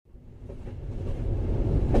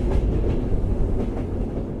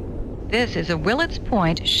This is a Willets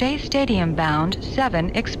Point Shea Stadium bound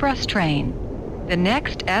 7 express train. The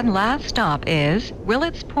next and last stop is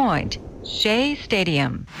Willets Point, Shea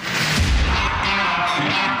Stadium.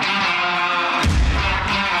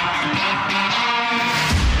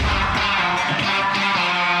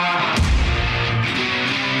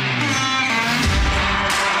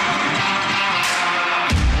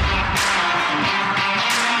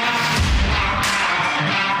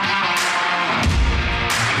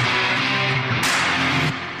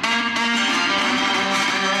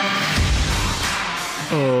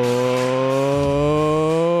 Oh,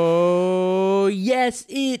 yes,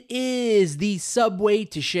 it is the Subway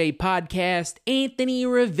to Shea podcast. Anthony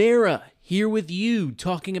Rivera here with you,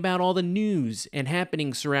 talking about all the news and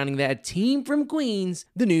happenings surrounding that team from Queens,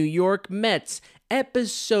 the New York Mets.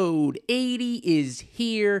 Episode 80 is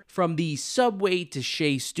here from the Subway to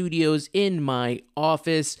Shea studios in my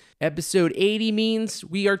office. Episode 80 means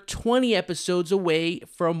we are 20 episodes away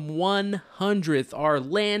from 100th, our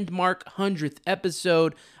landmark 100th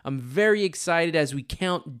episode. I'm very excited as we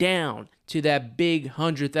count down to that big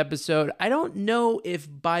 100th episode. I don't know if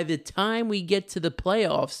by the time we get to the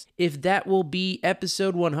playoffs, if that will be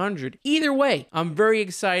episode 100. Either way, I'm very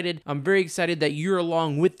excited. I'm very excited that you're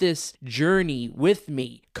along with this journey with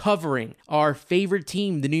me, covering our favorite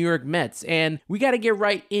team, the New York Mets. And we got to get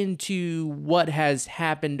right into what has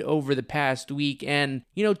happened over the past week. And,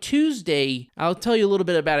 Tuesday, I'll tell you a little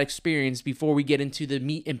bit about experience before we get into the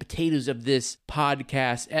meat and potatoes of this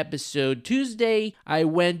podcast episode. Tuesday, I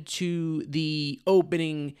went to the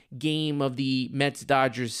opening game of the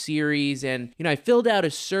Mets-Dodgers series, and, I filled out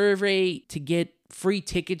a survey to get free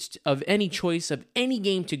tickets of any choice of any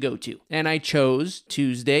game to go to. And I chose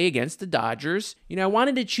Tuesday against the Dodgers. I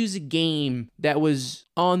wanted to choose a game that was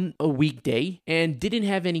on a weekday and didn't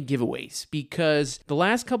have any giveaways, because the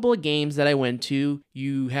last couple of games that I went to,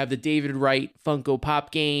 you have the David Wright Funko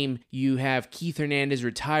Pop game, you have Keith Hernandez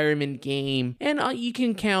retirement game, and you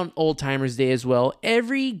can count Old Timers Day as well.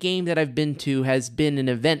 Every game that I've been to has been an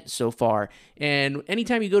event so far. And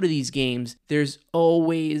anytime you go to these games, there's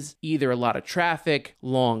always either a lot of traffic,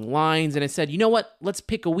 long lines, and I said, you know what? Let's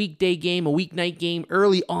pick a weekday game, a weeknight game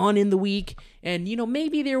early on in the week. And,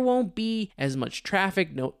 maybe there won't be as much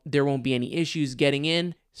traffic. No, there won't be any issues getting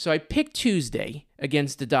in. So I picked Tuesday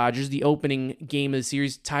against the Dodgers, the opening game of the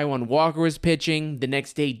series. Taijuan Walker was pitching. The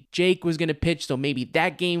next day, Jake was going to pitch. So maybe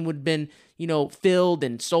that game would have been, filled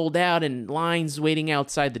and sold out and lines waiting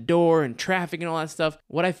outside the door and traffic and all that stuff.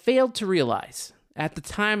 What I failed to realize at the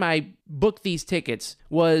time I booked these tickets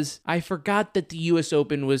was I forgot that the U.S.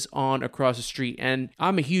 Open was on across the street. And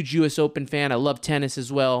I'm a huge U.S. Open fan. I love tennis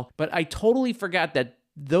as well. But I totally forgot that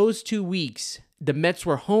those 2 weeks, the Mets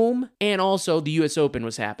were home and also the U.S. Open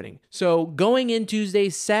was happening. So going in Tuesday,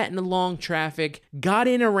 sat in the long traffic, got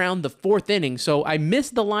in around the 4th inning. So I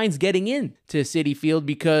missed the lines getting in to Citi Field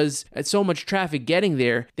because it's so much traffic getting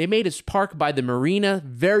there. They made us park by the marina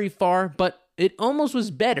very far, but it almost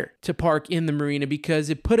was better to park in the marina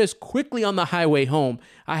because it put us quickly on the highway home.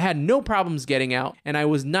 I had no problems getting out, and I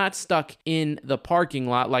was not stuck in the parking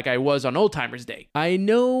lot like I was on Old Timers Day. I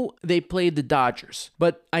know they played the Dodgers,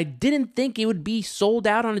 but I didn't think it would be sold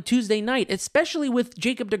out on a Tuesday night, especially with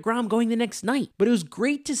Jacob deGrom going the next night. But it was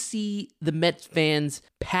great to see the Mets fans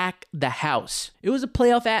pack the house. It was a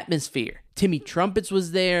playoff atmosphere. Timmy Trumpets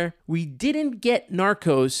was there. We didn't get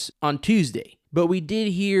Narcos on Tuesday, but we did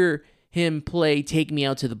hear him play Take Me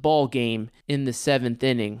Out to the Ball game in the 7th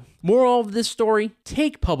inning. Moral of this story,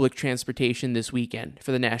 take public transportation this weekend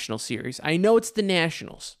for the National Series. I know it's the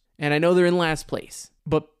Nationals, and I know they're in last place,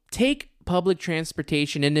 but take public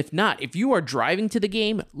transportation, and if not, if you are driving to the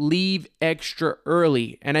game, leave extra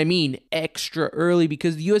early. And I mean extra early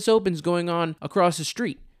because the U.S. Open's going on across the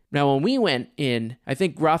street. Now, when we went in, I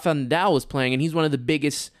think Rafael Nadal was playing, and he's one of the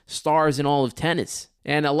biggest stars in all of tennis.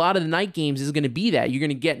 And a lot of the night games is going to be that. You're going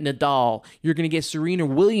to get Nadal. You're going to get Serena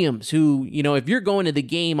Williams, who, if you're going to the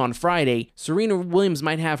game on Friday, Serena Williams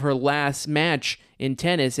might have her last match in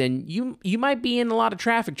tennis, and you might be in a lot of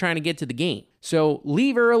traffic trying to get to the game. So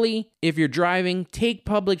leave early if you're driving, take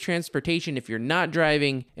public transportation if you're not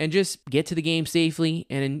driving, and just get to the game safely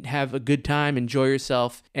and have a good time, enjoy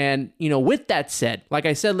yourself. And, with that said, like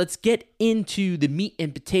I said, let's get into the meat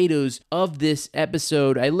and potatoes of this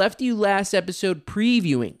episode. I left you last episode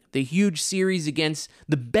previewing the huge series against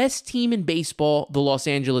the best team in baseball, the Los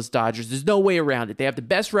Angeles Dodgers. There's no way around it. They have the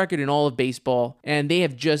best record in all of baseball, and they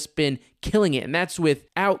have just been killing it. And that's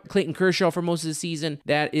without Clayton Kershaw for most of the season.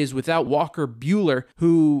 That is without Walker Buehler,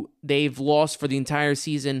 who they've lost for the entire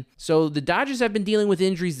season. So the Dodgers have been dealing with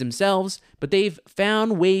injuries themselves, but they've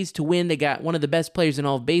found ways to win. They got one of the best players in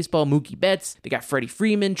all of baseball, Mookie Betts. They got Freddie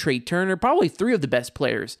Freeman, Trey Turner, probably three of the best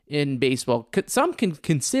players in baseball. Some can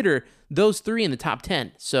consider those three in the top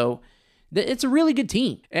 10. So it's a really good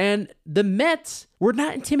team. And the Mets were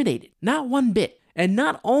not intimidated, not one bit. And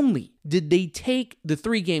not only did they take the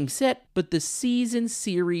 3-game set, but the season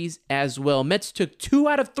series as well. Mets took 2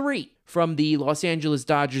 out of 3 from the Los Angeles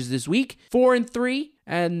Dodgers this week, 4-3,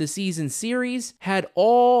 and the season series had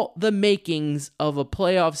all the makings of a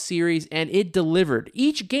playoff series, and it delivered.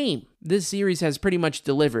 Each game, this series has pretty much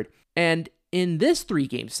delivered. And in this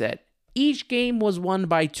 3-game set, each game was won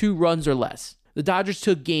by 2 runs or less. The Dodgers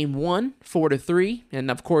took game 1, 4-3, and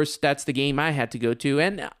of course, that's the game I had to go to.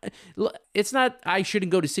 And it's not I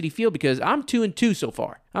shouldn't go to Citi Field because I'm 2-2 so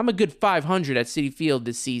far. I'm a good 500 at Citi Field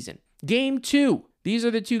this season. Game 2. These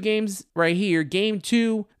are the 2 games right here. Game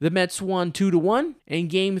 2, the Mets won 2-1, and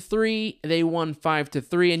Game 3, they won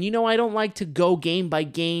 5-3. And I don't like to go game by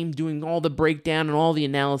game, doing all the breakdown and all the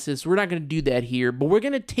analysis. We're not going to do that here, but we're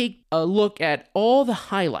going to take a look at all the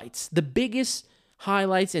highlights, the biggest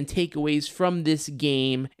highlights and takeaways from this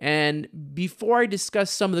game. And before I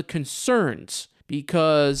discuss some of the concerns,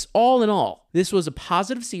 because all in all, this was a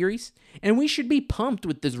positive series, and we should be pumped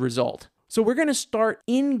with this result. So we're going to start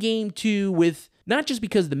in Game 2 with not just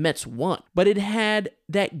because the Mets won, but it had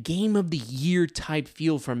that game of the year type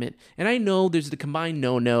feel from it. And I know there's the combined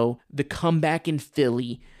no-no, the comeback in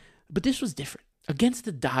Philly, but this was different. Against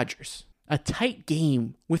the Dodgers, a tight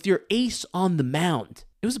game with your ace on the mound.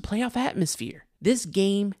 It was a playoff atmosphere. This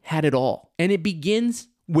game had it all, and it begins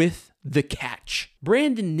with the catch.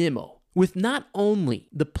 Brandon Nimmo, with not only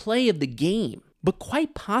the play of the game, but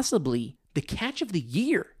quite possibly the catch of the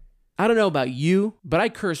year. I don't know about you, but I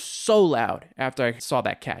cursed so loud after I saw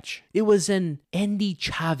that catch. It was an Endy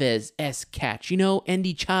Chavez-esque catch.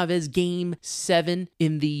 Endy Chavez Game 7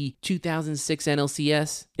 in the 2006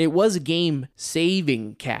 NLCS. It was a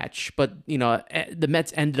game-saving catch, but, the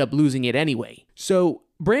Mets ended up losing it anyway. So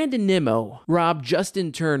Brandon Nimmo robbed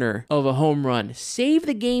Justin Turner of a home run, saved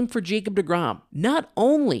the game for Jacob deGrom. Not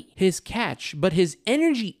only his catch, but his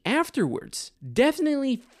energy afterwards,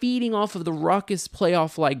 definitely feeding off of the raucous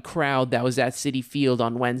playoff-like crowd that was at Citi Field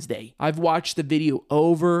on Wednesday. I've watched the video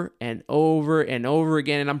over and over and over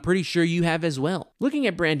again, and I'm pretty sure you have as well. Looking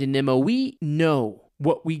at Brandon Nimmo, we know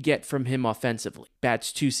what we get from him offensively.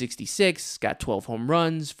 Bats .266, got 12 home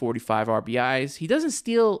runs, 45 RBIs. He doesn't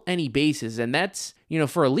steal any bases, and that's,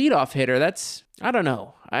 for a leadoff hitter, that's, I don't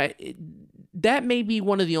know. That may be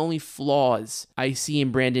one of the only flaws I see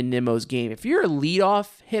in Brandon Nimmo's game. If you're a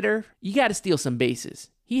leadoff hitter, you got to steal some bases.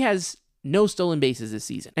 He has no stolen bases this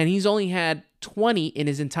season, and he's only had 20 in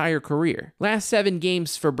his entire career. Last 7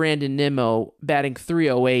 games for Brandon Nimmo, batting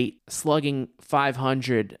 .308, slugging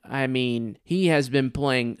 .500. I mean, he has been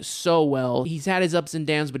playing so well. He's had his ups and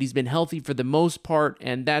downs, but he's been healthy for the most part,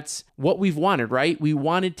 and that's what we've wanted, right? We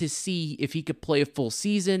wanted to see if he could play a full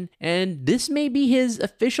season, and this may be his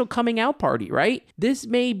official coming out party, right? This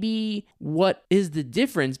may be what is the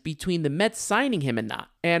difference between the Mets signing him and not.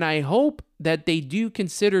 And I hope that they do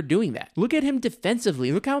consider doing that. Look at him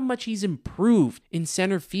defensively. Look how much he's improved in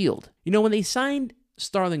center field. When they signed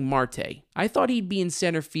Starling Marte, I thought he'd be in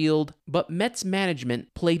center field, but Mets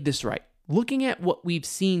management played this right. Looking at what we've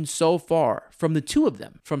seen so far from the 2 of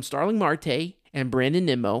them, from Starling Marte and Brandon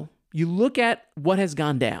Nimmo, you look at what has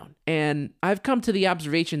gone down. And I've come to the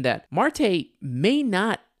observation that Marte may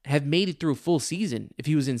not have made it through a full season if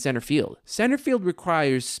he was in center field. Center field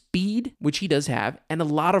requires speed, which he does have, and a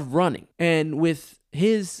lot of running. And with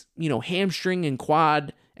his, hamstring and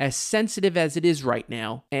quad as sensitive as it is right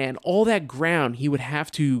now, and all that ground he would have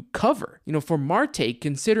to cover. For Marte,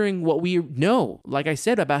 considering what we know, like I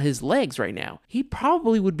said, about his legs right now, he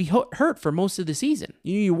probably would be hurt for most of the season.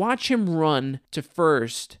 You watch him run to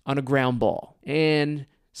first on a ground ball, and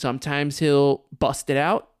sometimes he'll bust it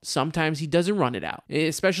out. Sometimes he doesn't run it out,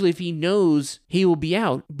 especially if he knows he will be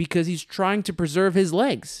out because he's trying to preserve his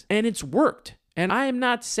legs. And it's worked. And I am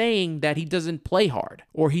not saying that he doesn't play hard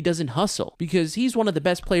or he doesn't hustle, because he's one of the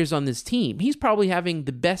best players on this team. He's probably having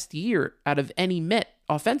the best year out of any Met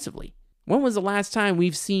offensively. When was the last time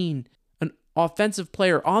we've seen an offensive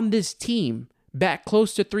player on this team bat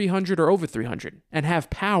close to 300 or over 300 and have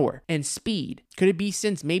power and speed? Could it be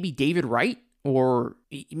since maybe David Wright? Or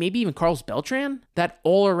maybe even Carlos Beltran, that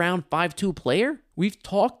all-around 5'2" player? We've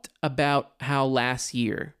talked about how last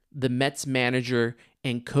year the Mets manager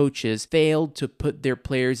and coaches failed to put their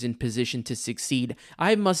players in position to succeed.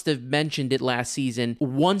 I must have mentioned it last season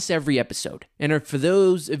once every episode. And for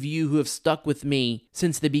those of you who have stuck with me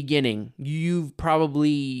since the beginning, you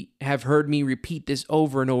probably have heard me repeat this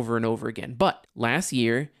over and over and over again. But last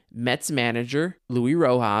year, Mets manager Luis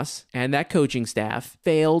Rojas and that coaching staff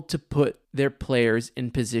failed to put their players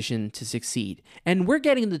in position to succeed. And we're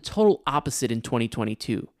getting the total opposite in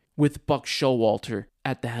 2022 with Buck Showalter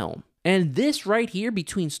at the helm. And this right here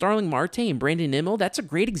between Starling Marte and Brandon Nimmo, that's a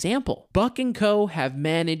great example. Buck and co have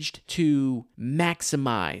managed to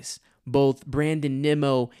maximize both Brandon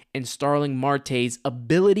Nimmo and Starling Marte's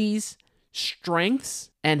abilities, strengths,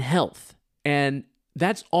 and health. And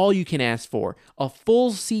that's all you can ask for. A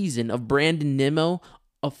full season of Brandon Nimmo,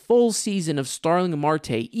 a full season of Starling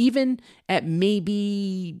Marte, even at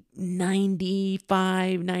maybe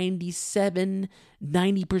 95, 97,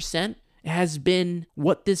 90%, has been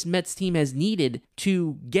what this Mets team has needed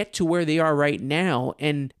to get to where they are right now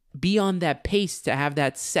and be on that pace to have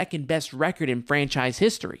that second best record in franchise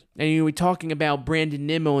history. And we're talking about Brandon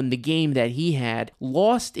Nimmo and the game that he had.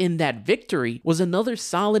 Lost in that victory was another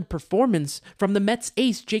solid performance from the Mets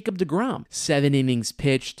ace, Jacob deGrom. 7 innings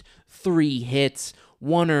pitched, 3 hits,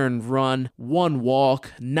 1 earned run, 1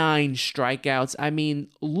 walk, 9 strikeouts. I mean,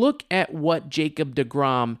 look at what Jacob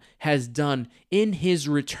deGrom has done in his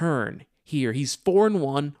return here. He's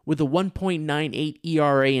 4-1 with a 1.98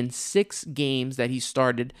 ERA in 6 games that he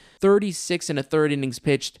started, 36 and a third innings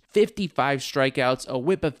pitched, 55 strikeouts, a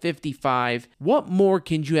whip of 55. What more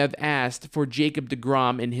can you have asked for Jacob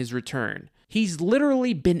deGrom in his return? He's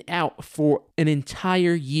literally been out for an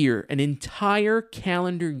entire year, an entire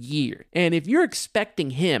calendar year. And if you're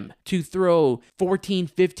expecting him to throw 14,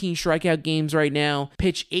 15 strikeout games right now,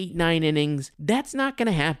 pitch 8, 9 innings, that's not going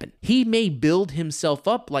to happen. He may build himself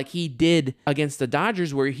up like he did against the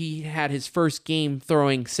Dodgers, where he had his first game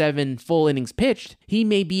throwing 7 full innings pitched. He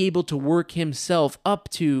may be able to work himself up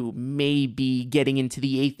to maybe getting into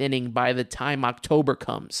the 8th inning by the time October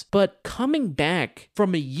comes. But coming back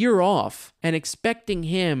from a year off and expecting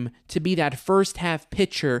him to be that first half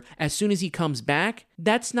pitcher as soon as he comes back,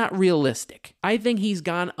 that's not realistic. I think he's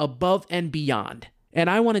gone above and beyond. And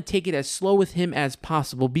I want to take it as slow with him as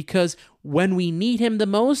possible, because when we need him the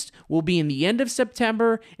most will be in the end of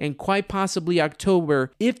September and quite possibly October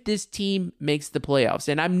if this team makes the playoffs.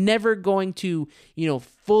 And I'm never going to,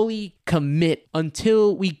 fully commit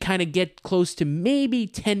until we kind of get close to maybe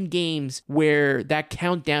 10 games where that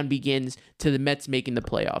countdown begins to the Mets making the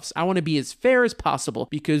playoffs. I want to be as fair as possible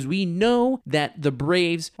because we know that the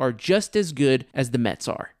Braves are just as good as the Mets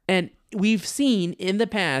are. And we've seen in the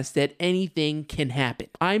past that anything can happen.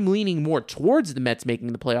 I'm leaning more towards the Mets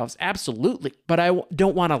making the playoffs, absolutely. But I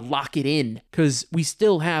don't want to lock it in because we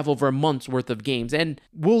still have over a month's worth of games. And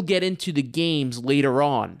we'll get into the games later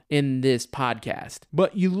on in this podcast.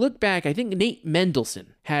 But you look back, I think Nate Mendelson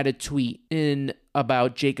had a tweet in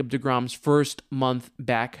about Jacob deGrom's first month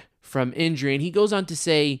back from injury. And he goes on to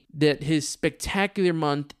say that his spectacular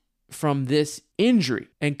month from this injury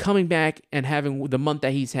and coming back and having the month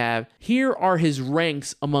that he's had, here are his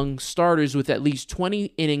ranks among starters with at least 20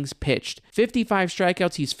 innings pitched. 55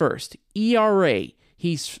 strikeouts, he's first. ERA,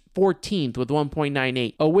 he's 14th with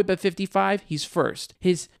 1.98. A whip of 55, he's first.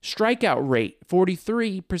 His strikeout rate,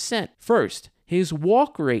 43%, first. His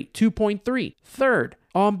walk rate, 2.3, third.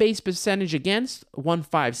 On-base percentage against,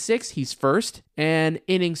 156, he's first. And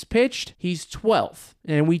innings pitched, he's 12th.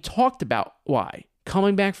 And we talked about why.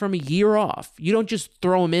 Coming back from a year off, you don't just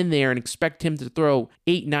throw him in there and expect him to throw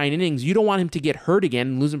 8, 9 innings. You don't want him to get hurt again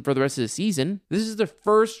and lose him for the rest of the season. This is the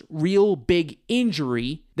first real big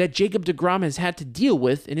injury that Jacob deGrom has had to deal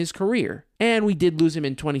with in his career. And we did lose him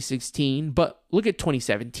in 2016, but look at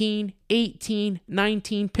 2017, 18,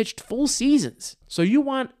 19, pitched full seasons. So you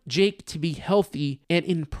want Jake to be healthy and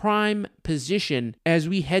in prime position as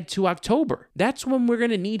we head to October. That's when we're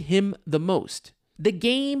going to need him the most. The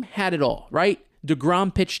game had it all, right?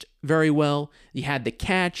 deGrom pitched very well. You had the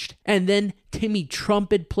catch. And then Timmy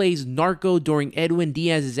Trumpet plays narco during Edwin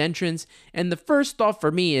Diaz's entrance. And the first thought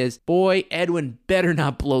for me is, boy, Edwin better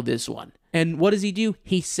not blow this one. And what does he do?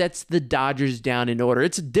 He sets the Dodgers down in order.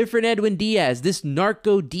 It's a different Edwin Diaz. This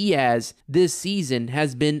narco Diaz this season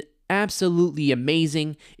has been absolutely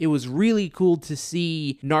amazing. It was really cool to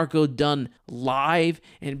see Narco done live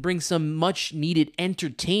and bring some much needed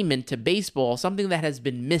entertainment to baseball, something that has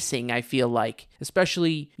been missing, I feel like,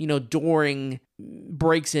 especially, during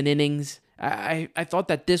breaks in innings. I thought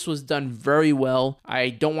that this was done very well. I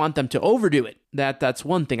don't want them to overdo it. That's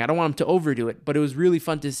one thing. I don't want them to overdo it, but it was really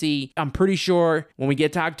fun to see. I'm pretty sure when we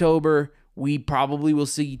get to October, we probably will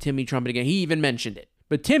see Timmy Trumpet again. He even mentioned it.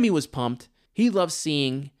 But Timmy was pumped. He loves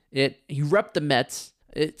seeing it. He repped the Mets.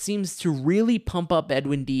 It seems to really pump up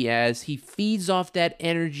Edwin Diaz. He feeds off that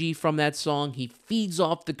energy from that song. He feeds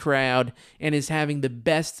off the crowd and is having the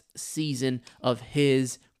best season of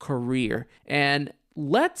his career. And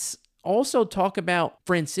let's also talk about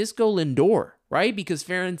Francisco Lindor, right? Because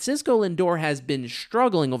Francisco Lindor has been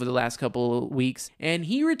struggling over the last couple of weeks, and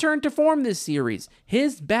he returned to form this series.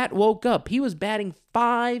 His bat woke up. He was batting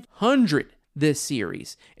 .500 this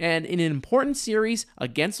series. And in an important series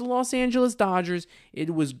against the Los Angeles Dodgers,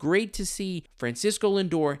 it was great to see Francisco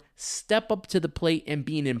Lindor step up to the plate and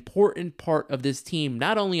be an important part of this team,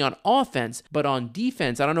 not only on offense, but on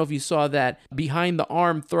defense. I don't know if you saw that behind the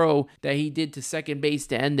arm throw that he did to second base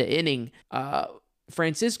to end the inning.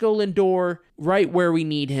 Francisco Lindor, right where we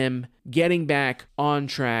need him, getting back on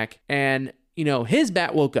track, and his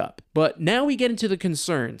bat woke up. But now we get into the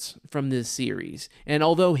concerns from this series. And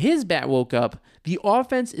although his bat woke up, the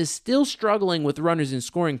offense is still struggling with runners in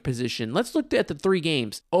scoring position. Let's look at the 3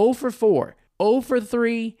 games. 0 for 4, 0 for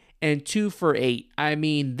 3, and 2 for 8. I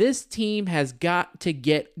mean, this team has got to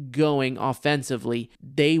get going offensively.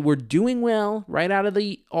 They were doing well right out of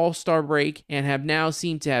the All-Star break and have now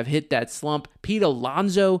seemed to have hit that slump. Pete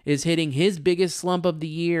Alonso is hitting his biggest slump of the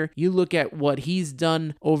year. You look at what he's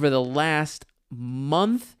done over the last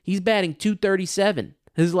month. He's batting .237.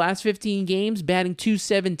 His last 15 games, batting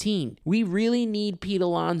 .217. We really need Pete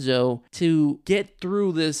Alonso to get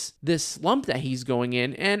through this slump that he's going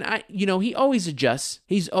in. And he always adjusts.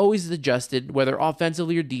 He's always adjusted, whether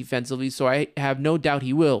offensively or defensively, so I have no doubt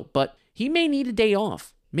he will. But he may need a day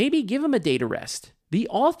off. Maybe give him a day to rest. The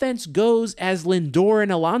offense goes as Lindor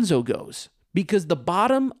and Alonso goes, because the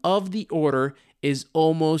bottom of the order is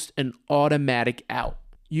almost an automatic out.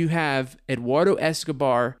 You have Eduardo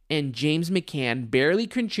Escobar and James McCann barely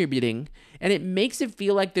contributing, and it makes it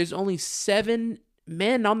feel like there's only 7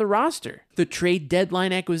 men on the roster. The trade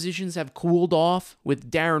deadline acquisitions have cooled off, with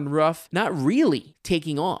Darren Ruff not really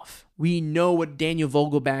taking off. We know what Daniel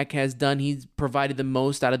Vogelbach has done. He's provided the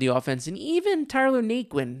most out of the offense, and even Tyler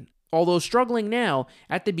Naquin, although struggling now,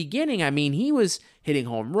 at the beginning, he was hitting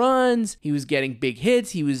home runs, he was getting big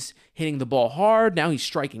hits, he was hitting the ball hard, now he's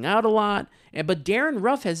striking out a lot. But Darren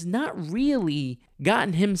Ruff has not really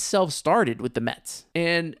gotten himself started with the Mets.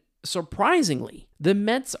 And surprisingly, the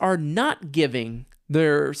Mets are not giving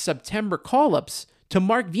their September call-ups to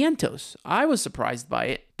Mark Vientos. I was surprised by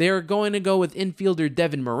it. They're going to go with infielder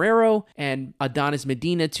Devin Marrero and Adonis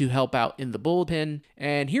Medina to help out in the bullpen.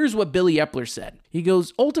 And here's what Billy Epler said. He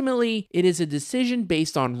goes, ultimately, it is a decision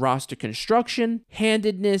based on roster construction,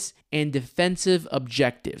 handedness, and defensive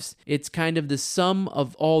objectives. It's kind of the sum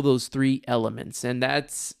of all those 3 elements. And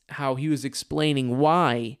that's how he was explaining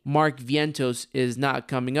why Mark Vientos is not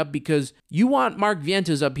coming up, because you want Mark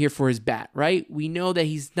Vientos up here for his bat, right? We know that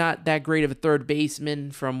he's not that great of a third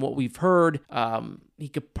baseman from what we've heard. He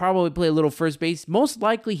could probably play a little first base. Most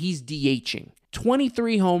likely he's DHing.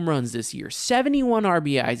 23 home runs this year, 71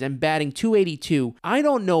 RBIs, and batting .282. I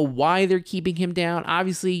don't know why they're keeping him down.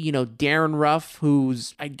 Obviously, Darren Ruff,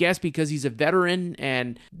 who's, I guess because he's a veteran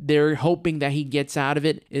and they're hoping that he gets out of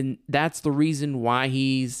it. And that's the reason why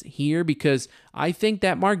he's here, because I think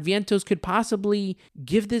that Mark Vientos could possibly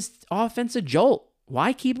give this offense a jolt.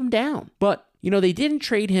 Why keep him down? But they didn't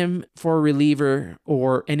trade him for a reliever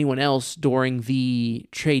or anyone else during the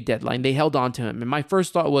trade deadline. They held on to him. And my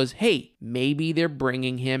first thought was, hey, maybe they're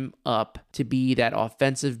bringing him up to be that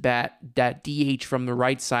offensive bat, that DH from the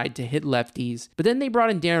right side to hit lefties. But then they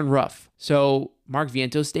brought in Darren Ruff. So Mark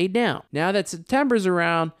Vientos stayed down. Now that September's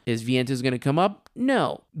around, is Vientos going to come up?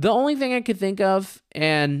 No. The only thing I could think of,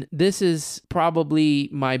 and this is probably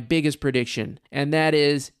my biggest prediction, and that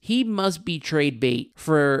is he must be trade bait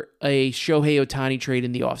for a Shohei Ohtani trade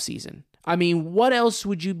in the offseason. What else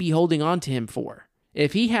would you be holding on to him for?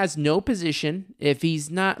 If he has no position, if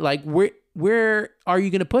he's not, where are you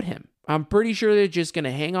going to put him? I'm pretty sure they're just going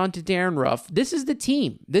to hang on to Darren Ruff. This is the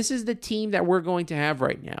team. This is the team that we're going to have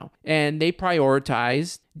right now. And they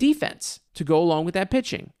prioritize defense to go along with that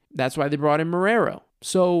pitching. That's why they brought in Marrero.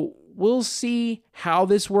 So we'll see how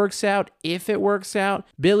this works out, if it works out.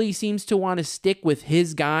 Billy seems to want to stick with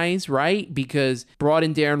his guys, right? Because brought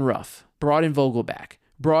in Darren Ruff, brought in Vogelbach,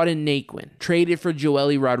 brought in Naquin, traded for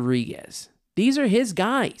Joely Rodriguez. These are his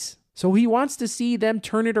guys. So he wants to see them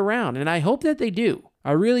turn it around, and I hope that they do.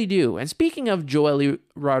 I really do. And speaking of Joely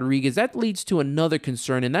Rodriguez, that leads to another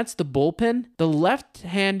concern, and that's the bullpen. The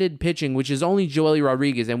left-handed pitching, which is only Joely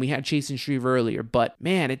Rodriguez, and we had Chasen Shreve earlier, but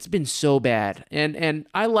man, it's been so bad. And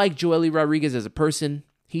I like Joely Rodriguez as a person.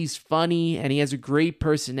 He's funny and he has a great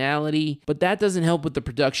personality, but that doesn't help with the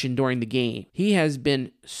production during the game. He has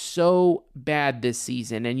been so bad this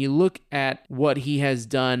season, and you look at what he has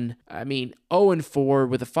done. 0-4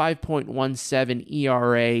 with a 5.17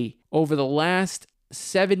 ERA over the last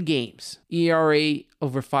 7 games, ERA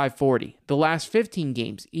over 5.40. The last 15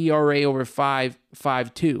 games, ERA over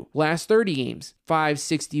 5.52. Last 30 games,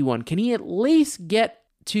 5.61. Can he at least get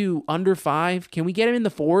to under 5? Can we get him in the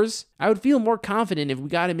 4s? I would feel more confident if we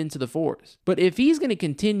got him into the 4s. But if he's going to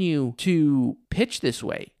continue to pitch this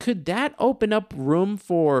way, could that open up room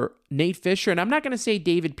for Nate Fisher? And I'm not going to say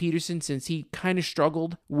David Peterson, since he kind of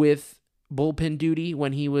struggled with bullpen duty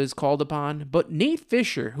when he was called upon. But Nate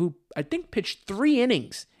Fisher, who I think pitched 3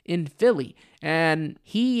 innings in Philly, and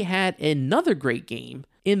he had another great game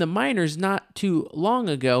in the minors not too long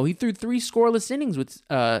ago. He threw 3 scoreless innings with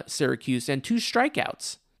Syracuse and 2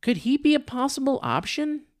 strikeouts. Could he be a possible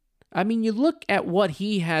option? You look at what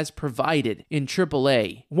he has provided in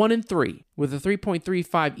AAA, 1-3 with a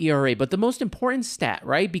 3.35 ERA. But the most important stat,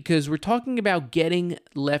 right? Because we're talking about getting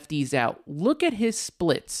lefties out. Look at his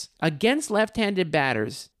splits. Against left-handed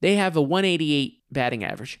batters, they have a 188 batting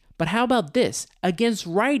average. But how about this? Against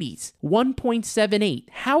righties, 1.78.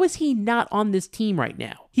 How is he not on this team right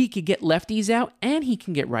now? He could get lefties out and he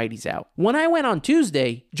can get righties out. When I went on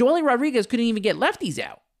Tuesday, Joely Rodriguez couldn't even get lefties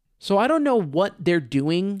out. So I don't know what they're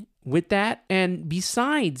doing with that. And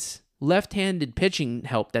besides left-handed pitching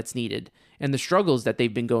help that's needed and the struggles that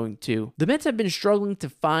they've been going to, the Mets have been struggling to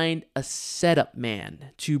find a setup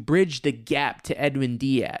man to bridge the gap to Edwin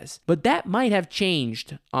Diaz. But that might have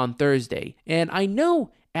changed on Thursday. And I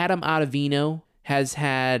know Adam Ottavino has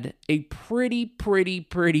had a pretty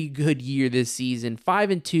good year this season.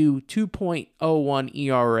 5-2, 2.01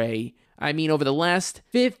 ERA. Over the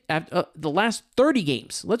last 30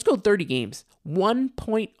 games, let's go 30 games,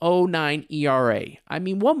 1.09 ERA.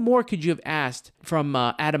 What more could you have asked from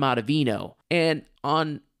Adam Ottavino? And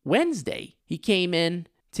on Wednesday, he came in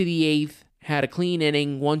to the 8th, had a clean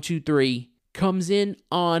inning, 1-2-3, comes in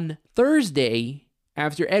on Thursday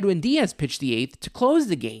after Edwin Diaz pitched the 8th to close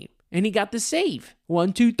the game, and he got the save,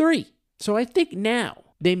 1-2-3. So I think now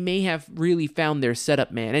they may have really found their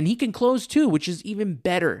setup man, and he can close too, which is even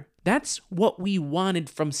better. That's what we wanted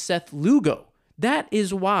from Seth Lugo. That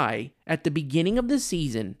is why at the beginning of the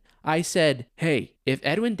season, I said, hey, if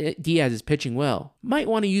Edwin Diaz is pitching well, might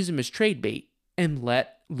want to use him as trade bait and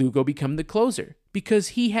let Lugo become the closer, because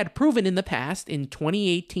he had proven in the past, in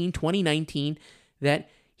 2018, 2019, that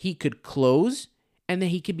he could close and that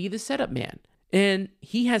he could be the setup man. And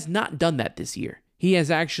he has not done that this year. He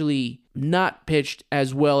has actually not pitched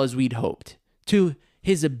as well as we'd hoped to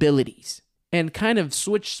his abilities, and kind of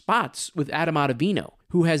switched spots with Adam Ottavino,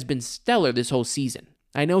 who has been stellar this whole season.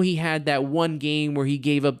 I know he had that one game where he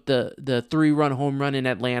gave up the 3-run home run in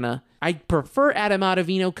Atlanta. I prefer Adam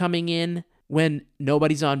Ottavino coming in when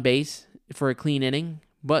nobody's on base for a clean inning,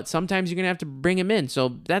 but sometimes you're going to have to bring him in.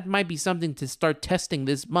 So that might be something to start testing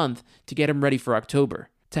this month to get him ready for October.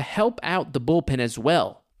 To help out the bullpen as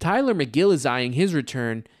well, Tyler McGill is eyeing his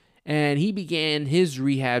return, and he began his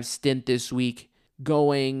rehab stint this week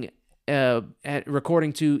going,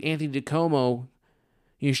 according to Anthony DiComo,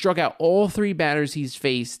 he struck out all 3 batters he's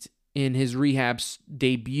faced in his rehab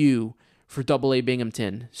debut for AA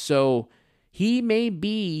Binghamton. So he may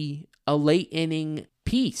be a late inning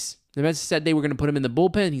piece. The Mets said they were going to put him in the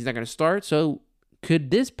bullpen. He's not going to start. So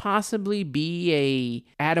could this possibly be a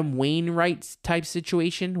Adam Wainwright type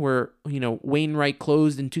situation where, Wainwright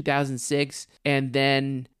closed in 2006 and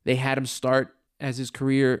then they had him start as his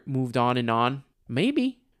career moved on and on?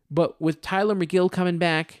 Maybe. But with Tyler McGill coming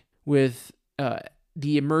back, with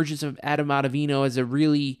the emergence of Adam Ottavino as a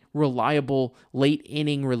really reliable late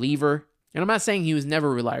inning reliever, and I'm not saying he was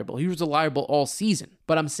never reliable. He was reliable all season.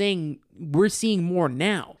 But I'm saying we're seeing more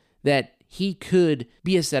now that he could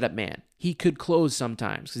be a setup man. He could close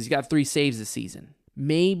sometimes because he's got 3 saves this season.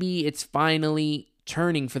 Maybe it's finally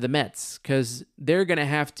turning for the Mets because they're going to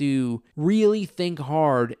have to really think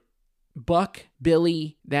hard. Buck,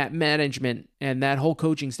 Billy, that management, and that whole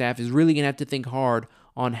coaching staff is really going to have to think hard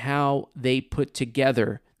on how they put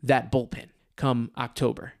together that bullpen come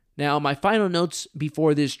October. Now, my final notes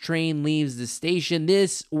before this train leaves the station.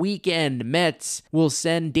 This weekend, Mets will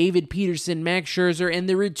send David Peterson, Max Scherzer, and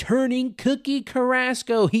the returning Cookie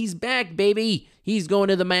Carrasco. He's back, baby. He's going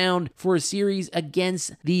to the mound for a series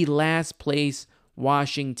against the last place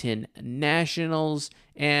Washington Nationals.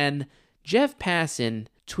 And Jeff Passan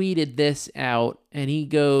tweeted this out, and he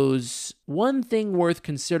goes, one thing worth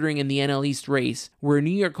considering in the NL East race, where New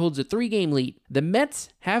York holds a 3-game lead. The Mets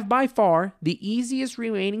have by far the easiest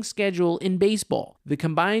remaining schedule in baseball. The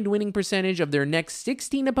combined winning percentage of their next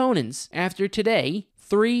 16 opponents after today,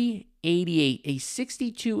 388, a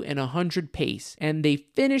 62 and 100 pace, and they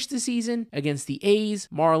finished the season against the A's,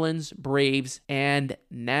 Marlins, Braves, and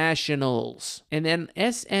Nationals. And then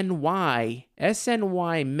SNY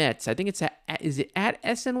Mets, I think it's is it at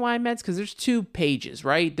SNY Mets? Because there's 2 pages,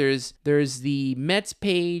 right? There's the Mets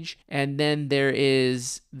page, and then there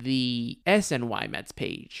is the SNY Mets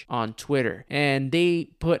page on Twitter. And they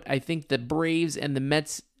put, I think, the Braves and the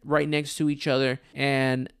Mets right next to each other,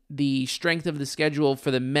 and the strength of the schedule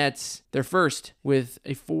for the Mets, they're first with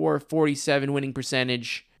a 447 winning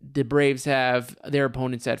percentage. The Braves have their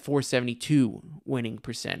opponents at 472 winning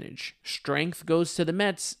percentage. Strength goes to the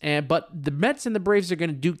Mets, but the Mets and the Braves are going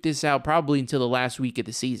to duke this out probably until the last week of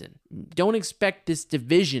the season. Don't expect this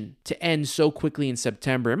division to end so quickly in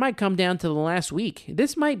September. It might come down to the last week.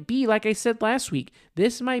 This might be, like I said last week,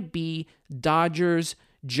 this might be Dodgers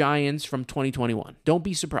Giants from 2021. Don't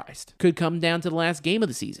be surprised. Could come down to the last game of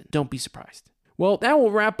the season. Don't be surprised. Well, that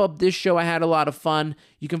will wrap up this show. I had a lot of fun.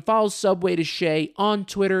 You can follow Subway to Shea on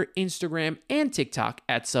Twitter, Instagram, and TikTok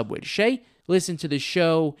at Subway to Shea. Listen to the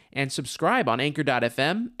show and subscribe on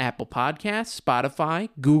Anchor.fm, Apple Podcasts, Spotify,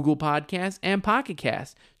 Google Podcasts, and Pocket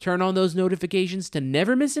Casts. Turn on those notifications to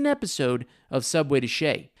never miss an episode of Subway to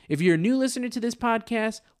Shea. If you're a new listener to this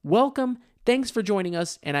podcast, welcome. Thanks for joining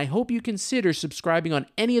us, and I hope you consider subscribing on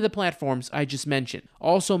any of the platforms I just mentioned.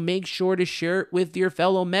 Also, make sure to share it with your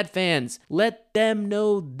fellow Met fans. Let them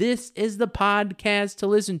know this is the podcast to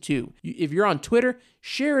listen to. If you're on Twitter,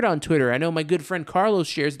 share it on Twitter. I know my good friend Carlos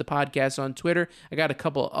shares the podcast on Twitter. I got a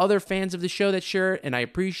couple of other fans of the show that share it, and I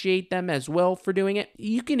appreciate them as well for doing it.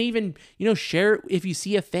 You can even, share it if you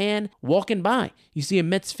see a fan walking by. You see a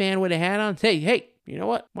Mets fan with a hat on. Hey, you know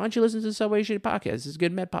what? Why don't you listen to the Subway Shea podcast? This is a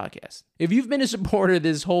good Met podcast. If you've been a supporter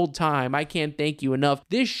this whole time, I can't thank you enough.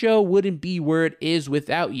 This show wouldn't be where it is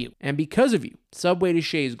without you. And because of you, Subway to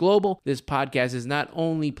Shea is global. This podcast is not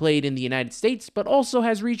only played in the United States, but also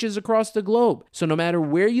has reaches across the globe. So no matter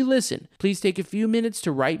where you listen, please take a few minutes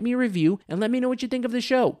to write me a review and let me know what you think of the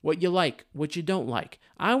show, what you like, what you don't like.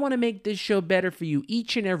 I want to make this show better for you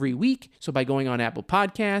each and every week. So by going on Apple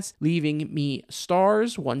Podcasts, leaving me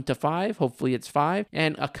stars 1 to 5, hopefully it's 5,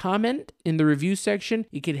 and a comment in the review section,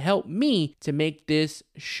 it can help me to make this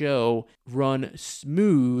show run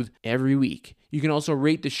smooth every week. You can also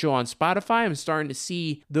rate the show on Spotify. I'm starting to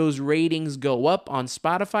see those ratings go up on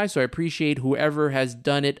Spotify, so I appreciate whoever has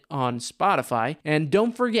done it on Spotify. And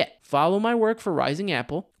don't forget, follow my work for Rising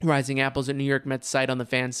Apple. Rising Apple is a New York Mets site on the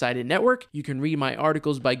Fansided Network. You can read my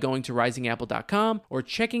articles by going to risingapple.com or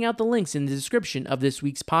checking out the links in the description of this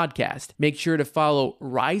week's podcast. Make sure to follow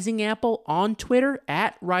Rising Apple on Twitter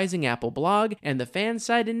at Rising Apple Blog and the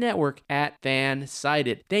Fansided Network at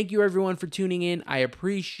Fansided. Thank you everyone for tuning in. I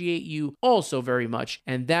appreciate you all so very much.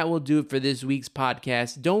 And that will do it for this week's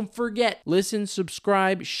podcast. Don't forget, listen,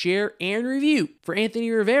 subscribe, share, and review. For Anthony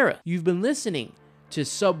Rivera, you've been listening to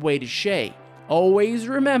Subway to Shea. Always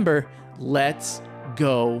remember, let's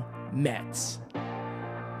go Mets.